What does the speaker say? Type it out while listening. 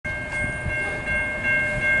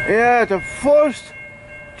Yeah, the first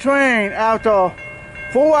train after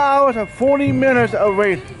 4 hours and 40 minutes of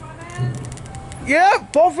wait. Yeah,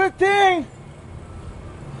 415.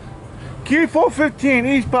 Q415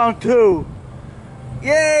 eastbound 2.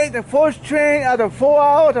 Yay, the first train after 4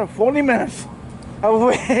 hours and 40 minutes of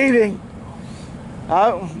waiting.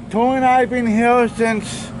 Tony and I have been here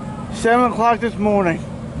since 7 o'clock this morning.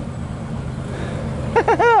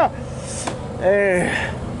 Hey,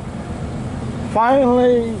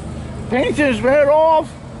 finally, tension's wear off.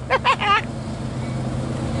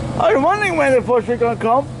 I was wondering when the first train gonna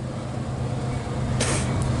come.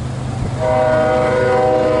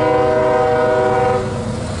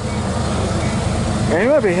 It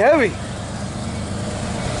might be heavy.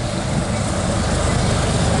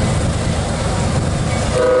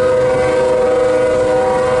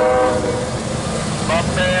 Up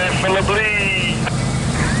there, full of bleed.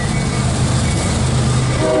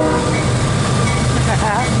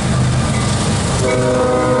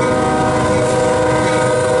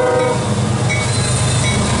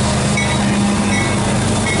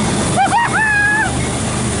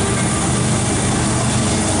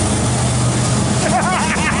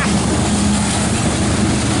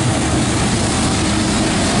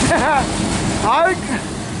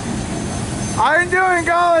 How you doing,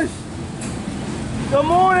 guys? Good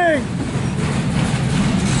morning.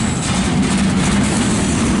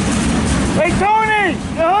 Hey, Tony,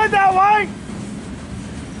 you heard that way?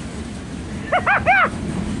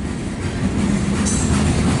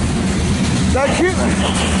 That's you.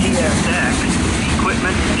 CSX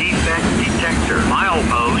Equipment Defect Detector.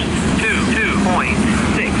 Milepost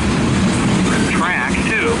 2.6. Track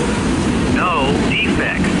 2. No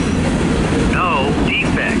defects. No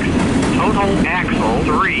defects. Total axle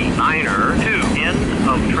 3. Niner 2. End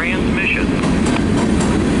of transmission.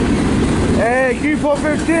 Hey,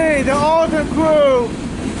 Q415, the Alton crew.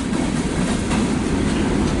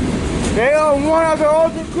 They are one of the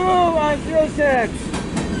Alton crew on CSX.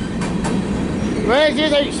 Man,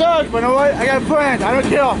 CSX sucks, but you know what? I got friends. I don't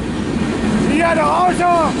care. You got the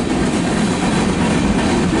awesome.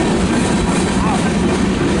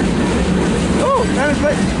 Oh, that is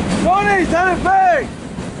big. Tony, that is big.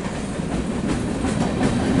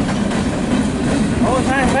 Oh, it's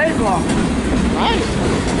not a big one. Nice.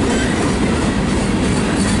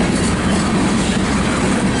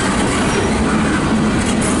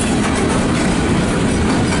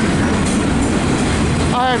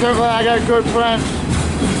 I'm so glad I got good friends.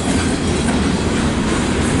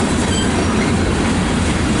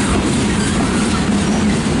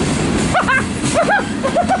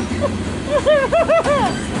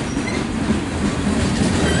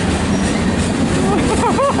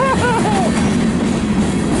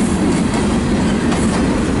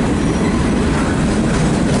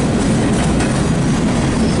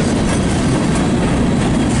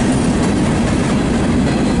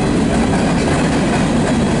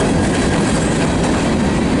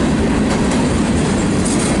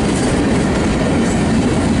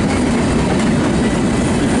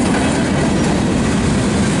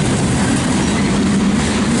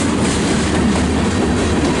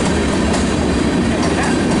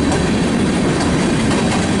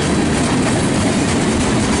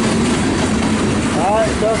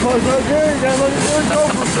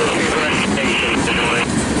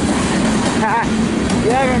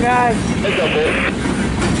 Yeah, guys. It's okay.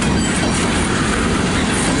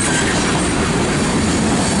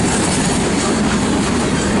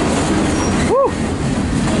 Woo!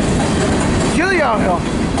 Chilly out here.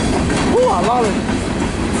 Woo, I love it.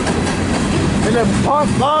 And the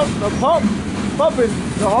pumping, the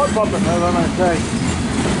heart pumping, that's what I'm gonna say.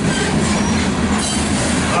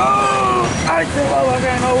 Oh, I feel like I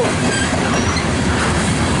ran over.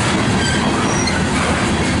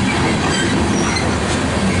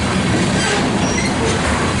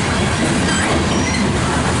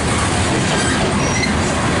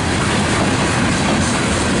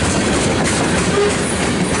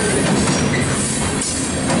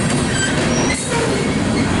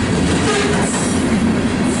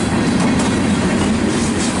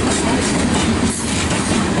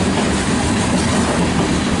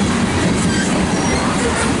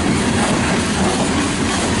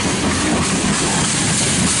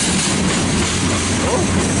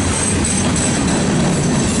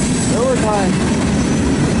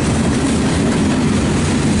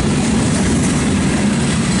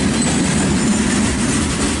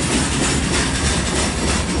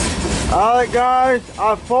 Alright guys,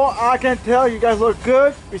 I can tell you guys look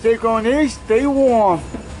good. You stay going east, stay warm.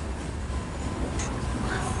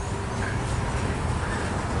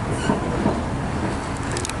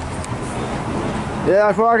 Yeah,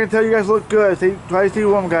 that's all I can tell you guys look good. Try to stay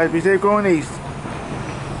warm, guys. Be safe going east.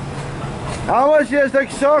 How much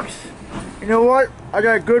CSX sucks? You know what? I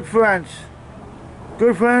got good friends.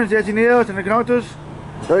 Good friends, the engineers and the counters.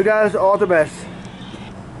 So you guys are all the best.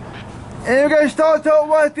 And you guys start out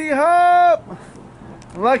with the hub.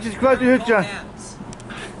 Like, subscribe to hit you.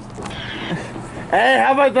 Hey,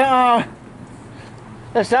 how about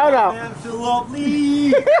the shout out?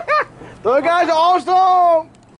 Absolutely. Those guys are awesome.